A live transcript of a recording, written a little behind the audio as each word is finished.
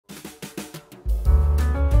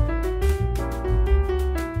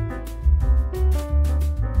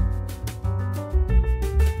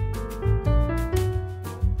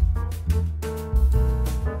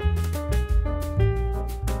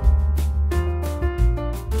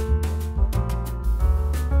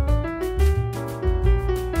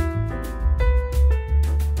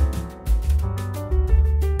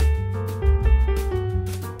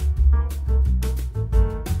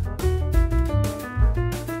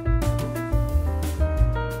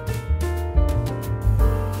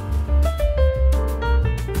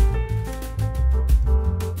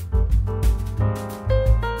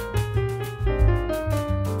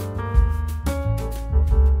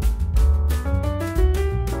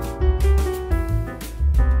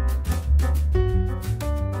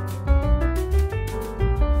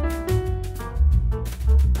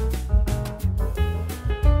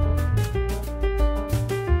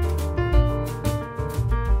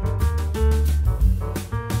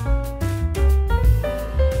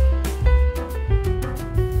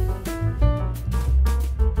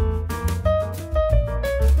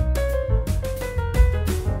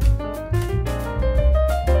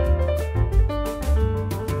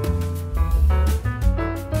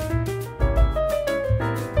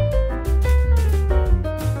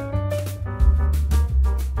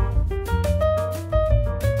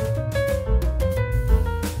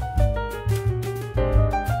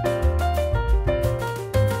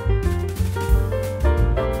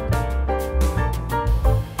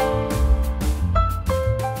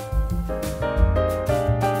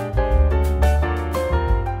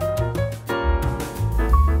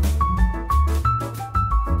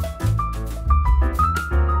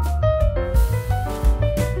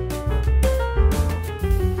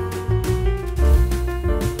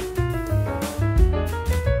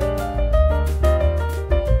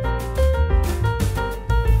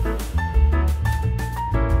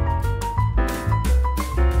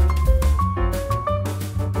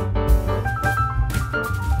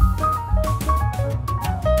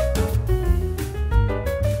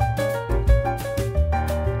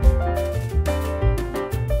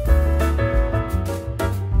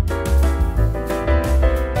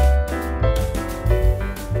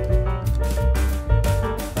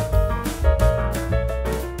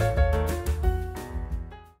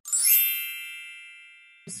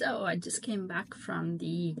So I just came back from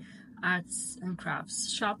the arts and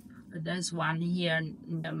crafts shop. There's one here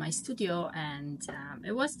in my studio, and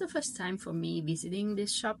it was the first time for me visiting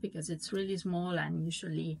this shop because it's really small, and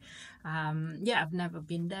usually yeah, I've never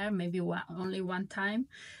been there, maybe only one time.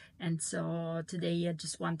 And so today I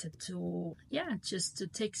just wanted to, yeah, just to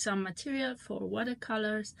take some material for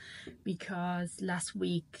watercolors, because last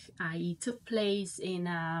week I took place in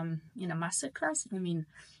a masterclass.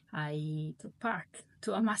 I took part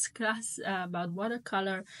to a masterclass about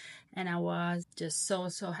watercolor, and I was just so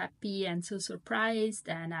happy and so surprised,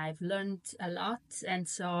 and I've learned a lot. And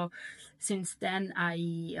so since then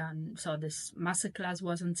so this masterclass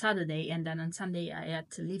was on Saturday, and then on Sunday I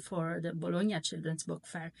had to leave for the Bologna Children's Book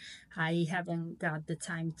Fair. I haven't got the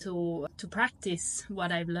time to practice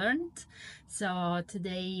what I've learned. So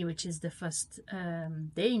today, which is the first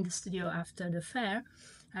day in the studio after the fair,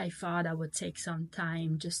 I thought I would take some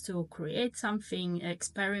time just to create something,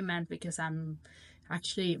 experiment, because I'm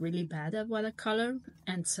actually really bad at watercolor.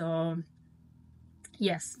 And so,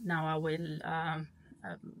 yes, now I will,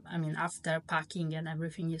 after packing and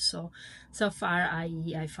everything you saw so far,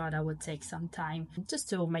 I thought I would take some time just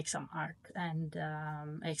to make some art and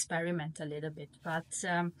experiment a little bit. But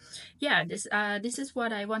yeah, this is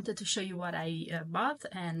what I wanted to show you, what I bought.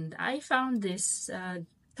 And I found this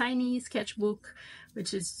tiny sketchbook,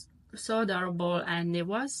 which is so adorable, and it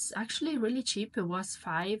was actually really cheap. It was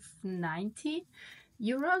 €5.90,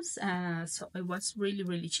 so it was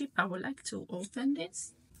really cheap. I would like to open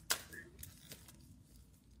this.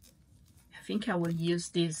 I think I will use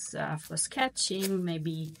this for sketching,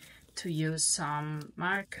 maybe to use some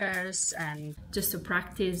markers and just to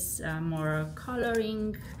practice more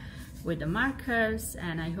coloring with the markers.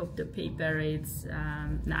 And I hope the paper is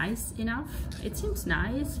nice enough. It seems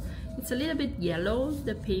nice. It's a little bit yellow,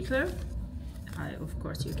 the paper. Of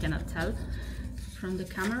course you cannot tell from the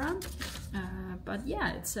camera, but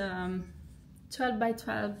yeah, it's 12 by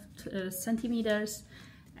 12 centimeters,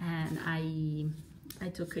 and I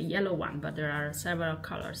took a yellow one, but there are several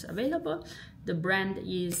colors available. The brand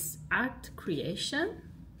is Art Creation,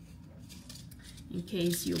 in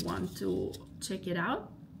case you want to check it out.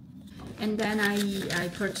 And then I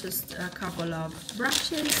purchased a couple of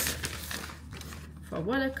brushes for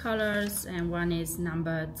watercolors, and one is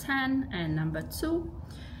number 10 and number 2,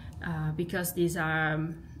 because these are,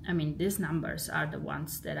 these numbers are the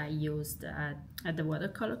ones that I used at the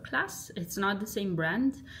watercolor class. It's not the same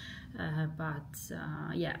brand, but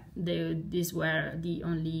yeah, these were the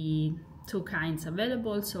only 2 kinds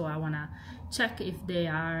available, so I wanna check if they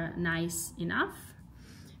are nice enough.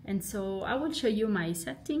 And so I will show you my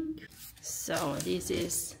setting. So this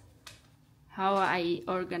is how I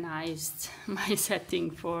organized my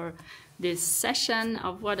setting for this session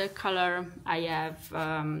of watercolor. I have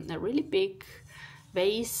a really big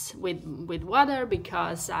vase with water,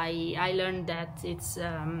 because I learned that it's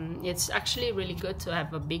actually really good to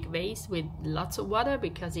have a big vase with lots of water,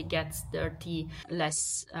 because it gets dirty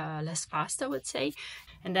less fast, I would say.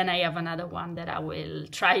 And then I have another one that I will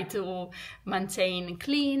try to maintain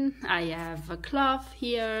clean. I have a cloth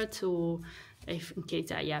here in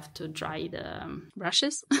case I have to dry the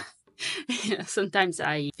brushes. Yeah, sometimes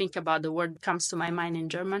I think about the word comes to my mind in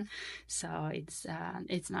German, so it's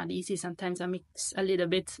not easy. Sometimes I mix a little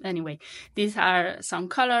bit. Anyway, these are some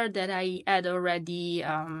color that I had already.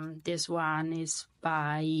 This one is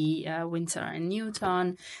by Winsor &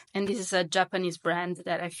 Newton, and this is a Japanese brand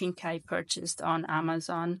that I think I purchased on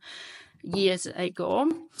Amazon years ago.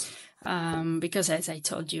 Because as I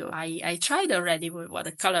told you, I tried already with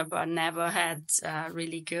watercolor, but never had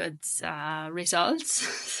really good results.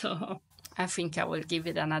 So I think I will give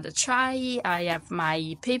it another try. I have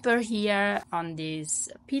my paper here on this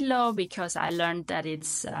pillow, because I learned that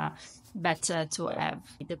it's better to have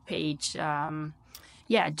the page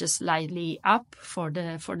just slightly up for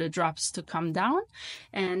the drops to come down.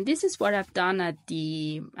 And this is what I've done at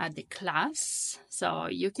the class. So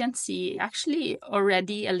you can see actually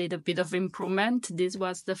already a little bit of improvement. This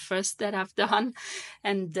was the first that I've done,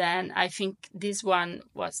 and then I think this one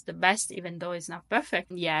was the best, even though it's not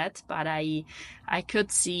perfect yet, but I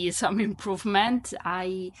could see some improvement.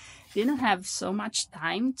 I didn't have so much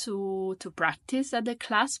time to practice at the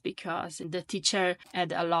class, because the teacher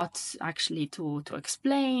had a lot actually to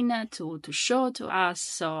explain, to show to us.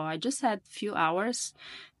 So I just had a few hours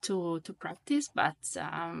to practice, but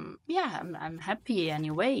yeah, I'm happy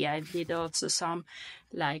anyway. I did also some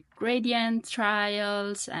like gradient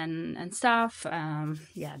trials and stuff.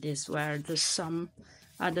 These were some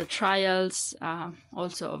other trials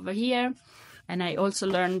also over here. And I also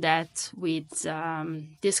learned that with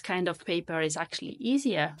this kind of paper is actually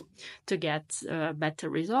easier to get a better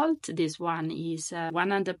result. This one is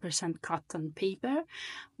 100% cotton paper,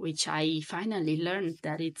 which I finally learned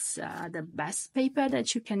that it's the best paper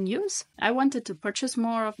that you can use. I wanted to purchase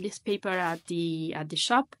more of this paper at the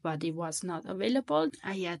shop, but it was not available.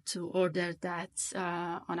 I had to order that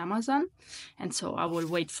on Amazon, and so I will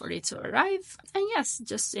wait for it to arrive. And yes,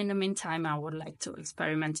 just in the meantime, I would like to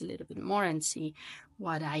experiment a little bit more and see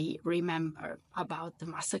what I remember about the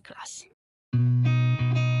masterclass.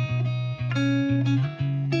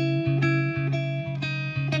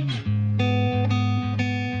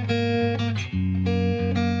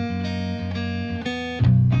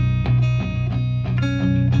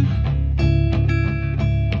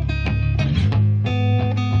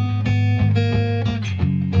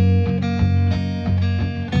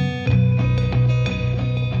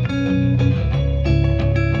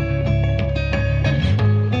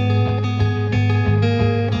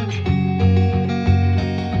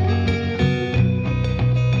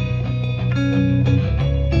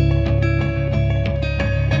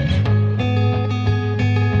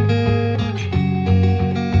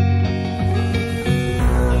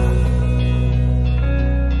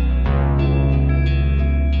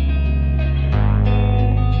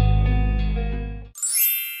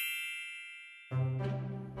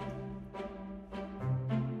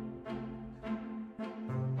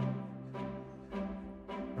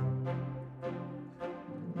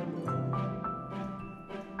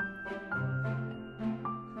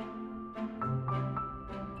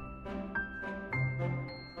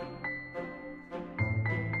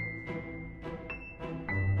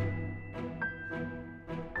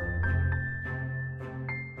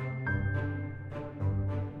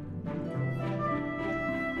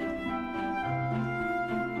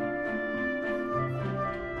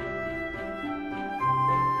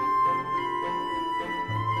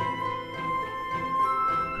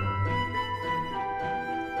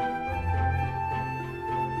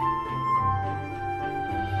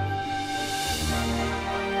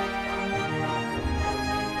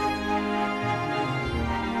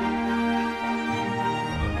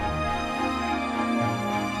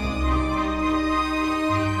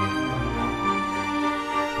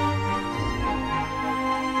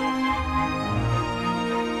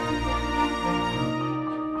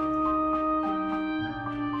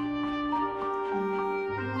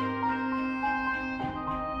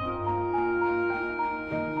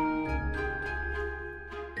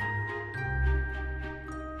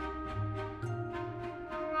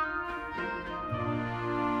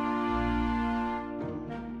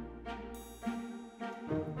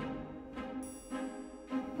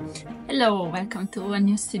 Hello, welcome to a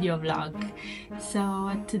new studio vlog.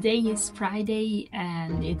 So today is Friday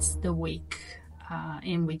and it's the week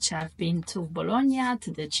in which I've been to Bologna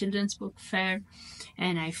to the children's book fair,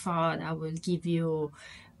 and I thought I will give you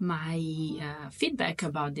my feedback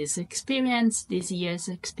about this experience, this year's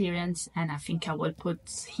experience, and I think I will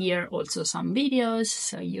put here also some videos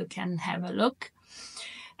so you can have a look.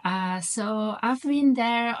 So I've been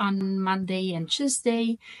there on Monday and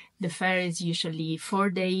Tuesday. The fair is usually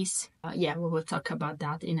 4 days. Yeah, we will talk about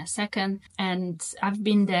that in a second. And I've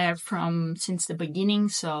been there since the beginning,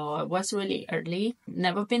 so it was really early.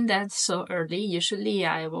 Never been there so early. Usually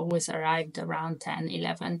I always arrived around 10,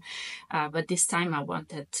 11. But this time I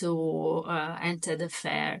wanted to enter the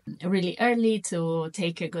fair really early to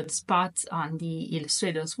take a good spot on the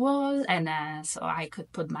illustrator's wall, and so I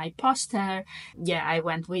could put my poster. Yeah, I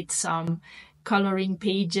went with some coloring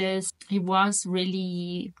pages. It was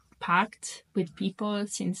really packed with people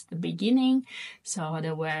since the beginning, so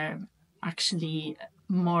there were actually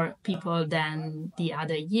more people than the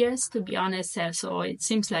other years, to be honest. So it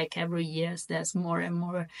seems like every year there's more and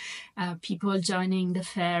more people joining the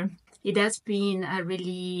fair. It has been a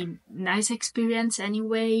really nice experience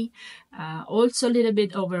anyway. Also a little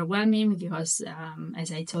bit overwhelming because,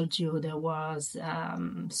 as I told you, there was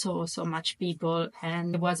so much people,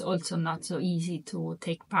 and it was also not so easy to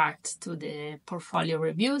take part to the portfolio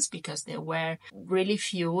reviews because there were really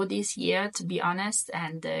few this year, to be honest,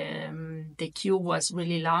 and the queue was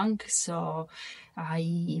really long. So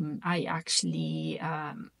I actually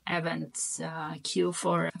haven't queue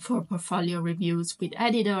for portfolio reviews with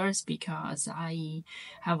editors because I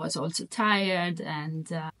was also tired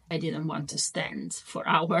and I didn't want to stand for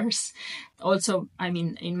hours. Also, I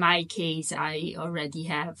mean, in my case, I already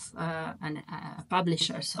have a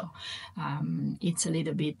publisher, so it's a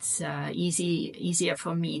little bit easier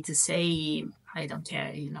for me to say I don't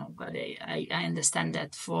care, but I understand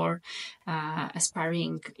that for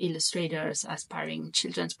aspiring illustrators, aspiring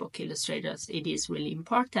children's book illustrators, it is really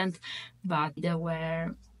important. But there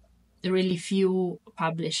were really few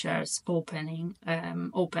publishers open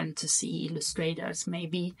to see illustrators,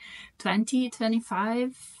 maybe 20,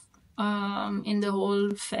 25 in the whole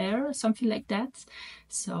fair, something like that.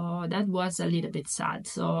 So that was a little bit sad.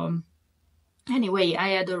 So anyway, I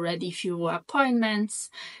had already few appointments,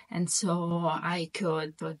 and so I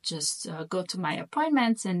could just go to my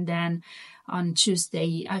appointments. And then on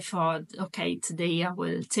Tuesday, I thought, okay, today I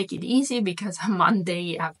will take it easy, because on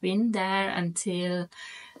Monday I've been there until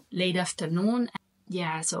late afternoon.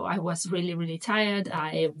 Yeah, so I was really, really tired.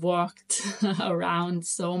 I walked around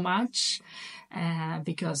so much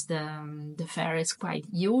because the fair is quite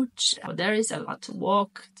huge. There is a lot to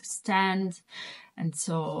walk, to stand. And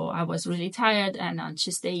so I was really tired, and on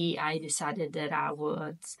Tuesday I decided that I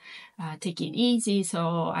would take it easy.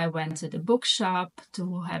 So I went to the bookshop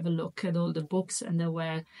to have a look at all the books, and there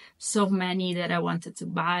were so many that I wanted to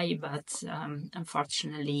buy, but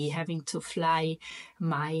unfortunately having to fly,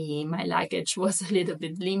 my luggage was a little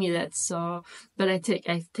bit limited. So, but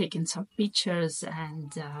I've taken some pictures,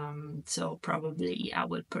 and so probably I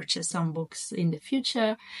will purchase some books in the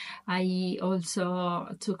future. I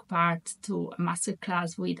also took part to a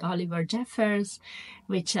masterclass with Oliver Jeffers,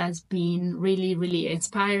 which has been really, really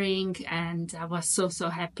inspiring, and I was so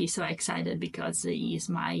happy, so excited, because he is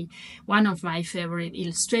one of my favorite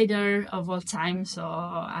illustrator of all time. So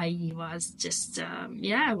I was just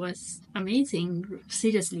it was amazing,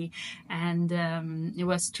 seriously. And it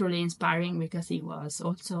was truly inspiring, because he was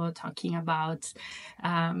also talking about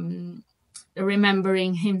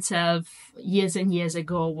remembering himself years and years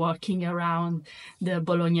ago walking around the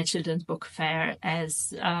Bologna Children's Book Fair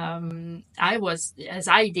as I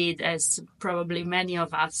did, as probably many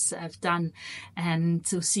of us have done, and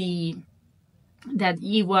to see that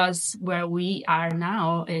he was where we are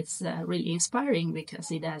now, it's really inspiring,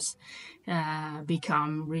 because it has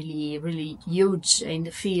become really, really huge in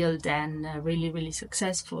the field, and really, really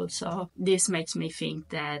successful. So this makes me think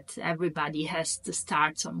that everybody has to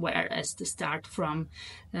start somewhere, has to start from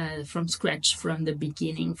scratch, from the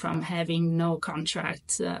beginning, from having no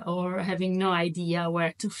contract or having no idea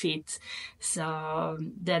where to fit. So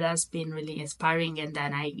that has been really inspiring. And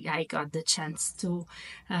then I got the chance to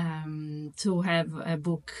have a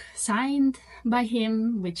book signed by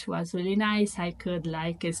him, which was really nice. I could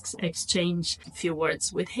exchange a few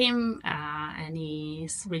words with him, and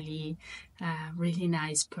he's really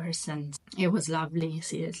nice person. It was lovely,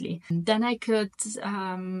 seriously. And then I took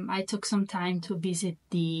some time to visit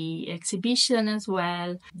the exhibition as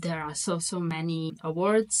well. There are so many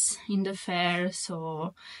awards in the fair,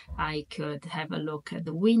 so I could have a look at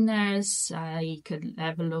the winners. I could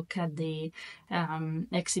have a look at the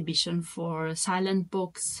exhibition for silent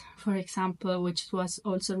books, for example, which was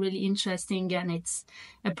also really interesting, and it's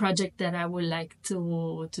a project that I would like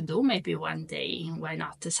to do maybe one day. Why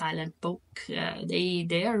not a silent book?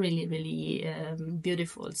 They are really, really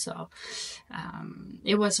beautiful. So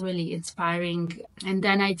it was really inspiring. And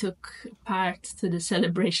then I took part to the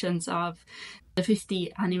celebrations of the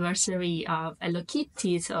 50th anniversary of Hello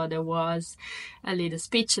Kitty. So there was a little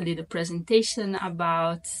speech, a little presentation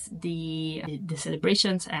about the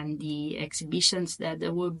celebrations and the exhibitions that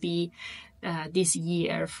there would be this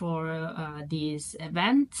year for this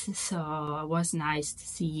event. So it was nice to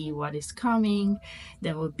see what is coming.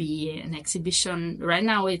 There will be an exhibition. Right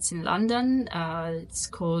now it's in London. It's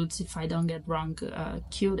called, if I don't get wrong,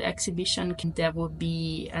 Cute Exhibition. There will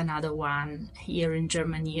be another one here in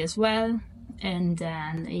Germany as well. And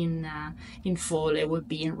then in fall it will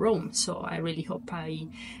be in Rome. So I really hope I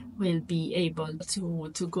will be able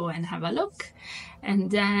to go and have a look.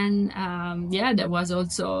 And then there was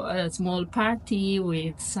also a small party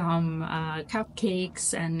with some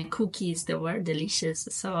cupcakes and cookies that were delicious.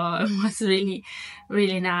 So it was really,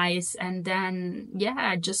 really nice. And then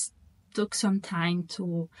I just took some time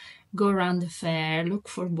to go around the fair, look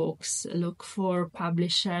for books, look for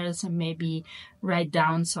publishers, and maybe write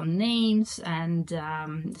down some names. And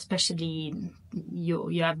especially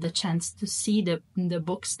you have the chance to see the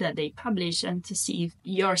books that they publish, and to see if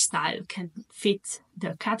your style can fit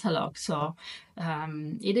the catalog. So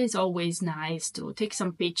it is always nice to take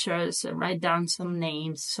some pictures, write down some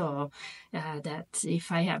names, so that if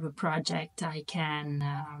I have a project, I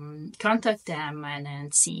can contact them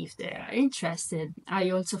and see if they are interested.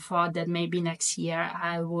 I also thought that maybe next year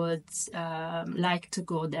I would like to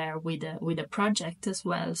go there with a project as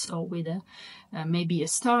well. So with maybe a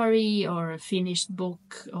story or a finished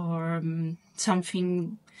book, or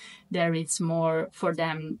something there it's more for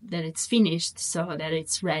them that it's finished, so that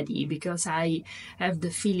it's ready, because I have the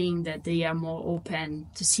feeling that they are more open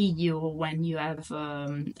to see you when you have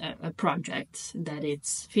a project that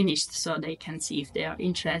it's finished, so they can see if they are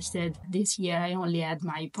interested. This year I only had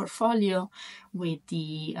my portfolio with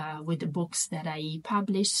the books that I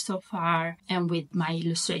published so far and with my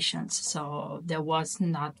illustrations, so there was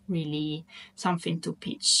not really something to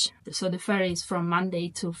pitch. So the fair is from Monday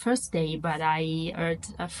to Thursday, but I heard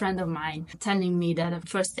a friend of mine telling me that the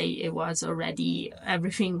first day it was already,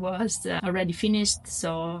 everything was already finished,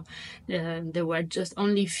 so there were just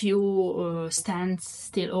only few stands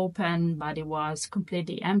still open, but it was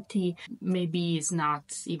completely empty. Maybe it's not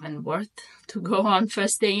even worth to go on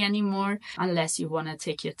first day anymore, unless you want to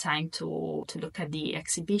take your time to look at the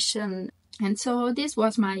exhibition. And so this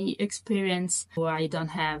was my experience. I don't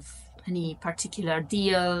have any particular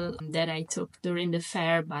deal that I took during the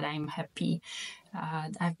fair, but I'm happy.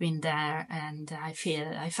 I've been there and I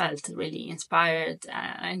felt really inspired.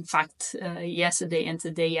 In fact, yesterday and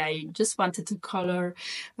today I just wanted to color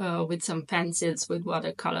with some pencils, with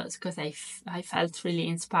watercolors, because I felt really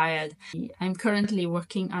inspired. I'm currently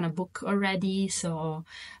working on a book already, so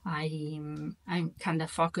I'm kind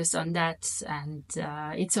of focused on that, and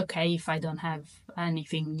it's okay if I don't have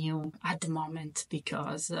anything new at the moment,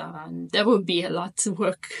 because there will be a lot to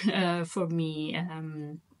work for me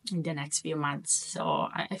in the next few months, so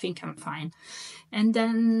I think I'm fine. And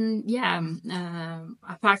then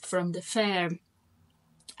apart from the fair,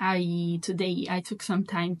 today I took some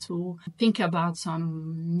time to think about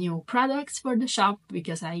some new products for the shop,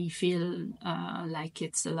 because I feel like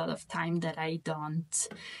it's a lot of time that I don't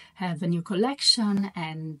have a new collection,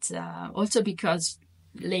 and also because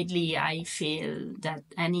lately I feel that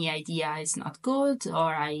any idea is not good,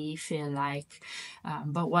 or I feel like,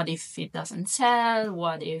 but what if it doesn't sell?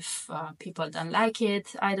 What if people don't like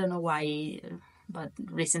it? I don't know why, but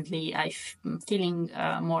recently I'm feeling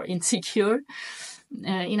more insecure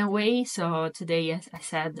in a way. So today I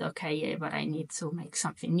said, okay, but I need to make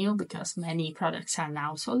something new, because many products are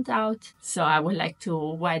now sold out. So I would like to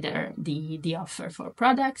widen the offer for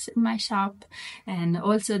products in my shop. And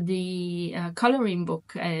also the coloring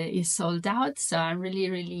book is sold out. So I'm really,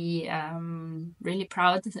 really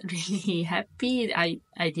proud, really happy.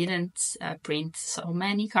 I didn't print so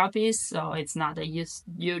many copies, so it's not a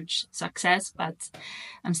huge success, but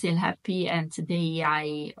I'm still happy. And today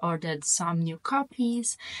I ordered some new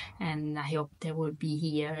copies, and I hope they will be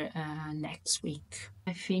here next week.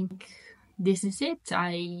 I think this is it.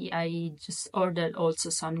 I just ordered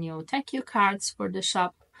also some new thank you cards for the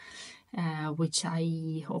shop, which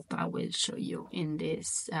I hope I will show you in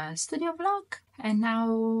this studio vlog. And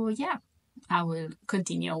now, I will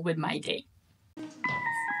continue with my day.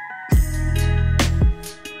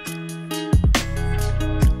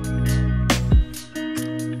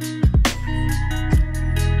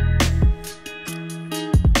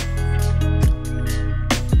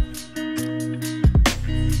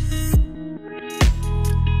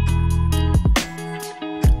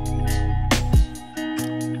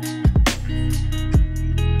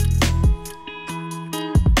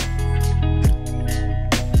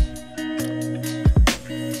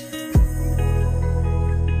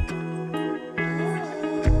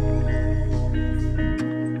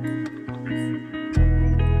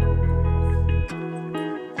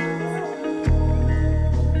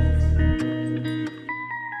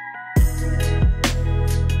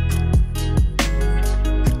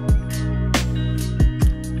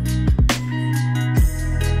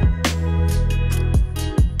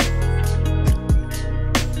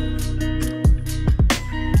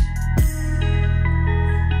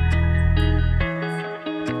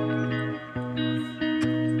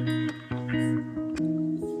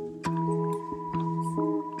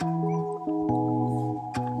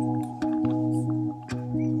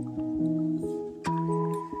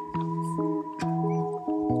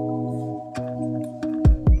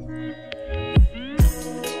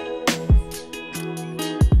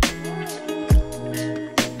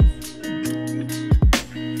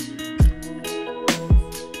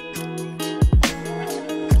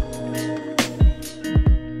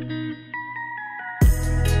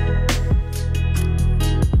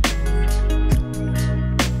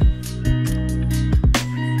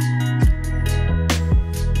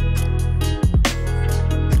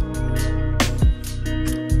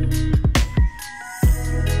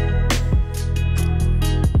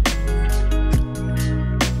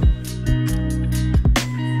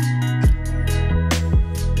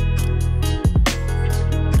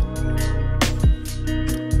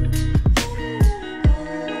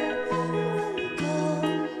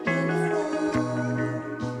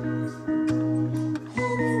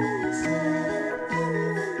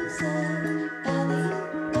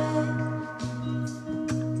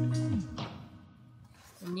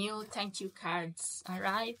 thank you cards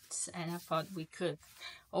arrived, and I thought we could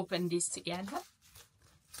open this together.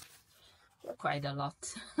 Quite a lot.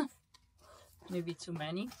 Maybe too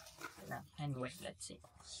many. No, anyway, let's see.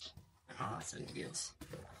 Oh, so good.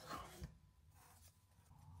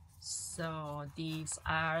 So these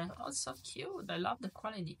are also cute. I love the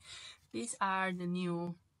quality. These are the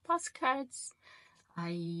new postcards.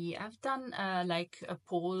 I have done like a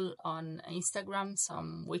poll on Instagram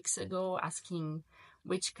some weeks ago asking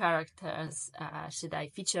which characters should I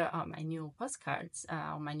feature on my new postcards,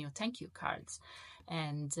 on my new thank you cards.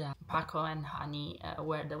 And Paco and Honey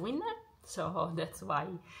were the winner. So that's why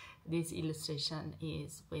this illustration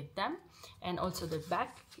is with them. And also the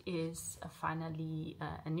back is finally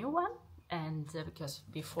a new one. And because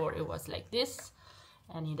before it was like this,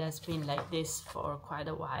 and it has been like this for quite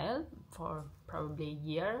a while, for probably a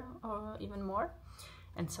year or even more.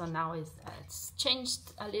 And so now it's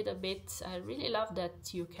changed a little bit. I really love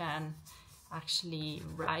that you can actually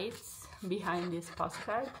write behind this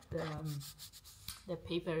postcard. The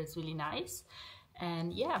paper is really nice.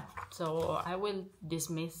 And yeah, so I will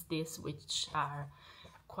dismiss these, which are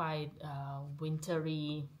quite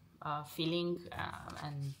wintry feeling,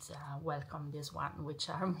 and welcome this one, which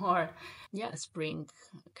are more spring,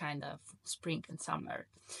 kind of spring and summer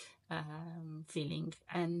feeling.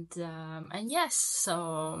 And yes,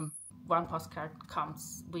 so one postcard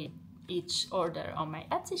comes with each order on my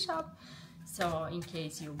Etsy shop. So in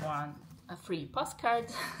case you want a free postcard,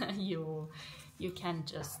 you can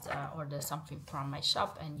just order something from my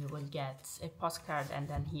shop and you will get a postcard. And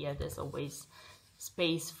then here there's always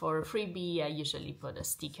space for a freebie. I usually put a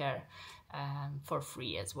sticker for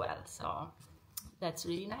free as well, so that's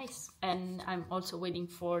really nice. And I'm also waiting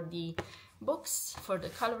for the books, for the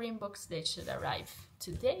coloring books. They should arrive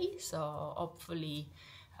today, so hopefully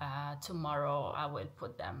tomorrow I will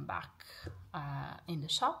put them back in the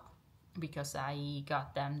shop, because I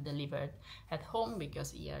got them delivered at home,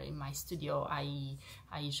 because here in my studio I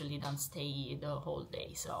usually don't stay the whole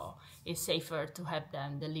day, so it's safer to have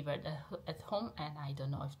them delivered at home. And I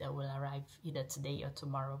don't know if they will arrive either today or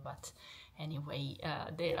tomorrow, but anyway,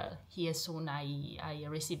 they are here soon. I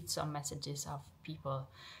received some messages of people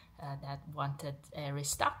that wanted a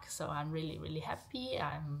restock, so I'm really happy.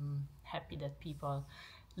 I'm happy that people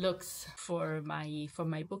looks for my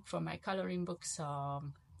book, for my coloring book. So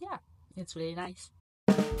yeah, it's really nice.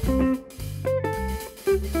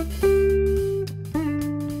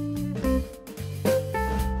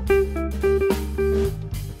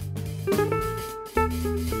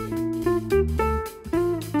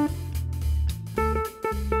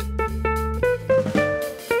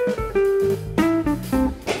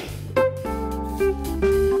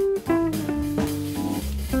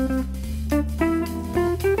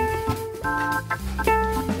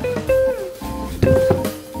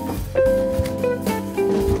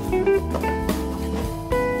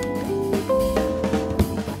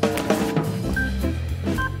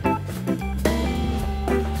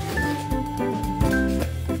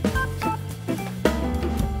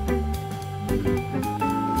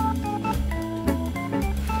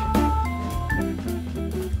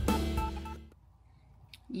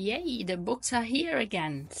 Yay, the books are here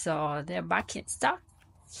again, so they're back in stock.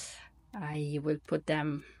 I will put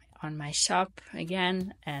them on my shop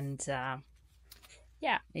again. And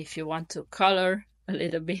yeah, if you want to color a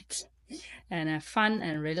little bit and have fun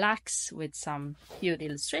and relax with some cute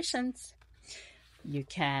illustrations, you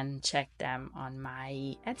can check them on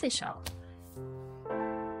my Etsy shop.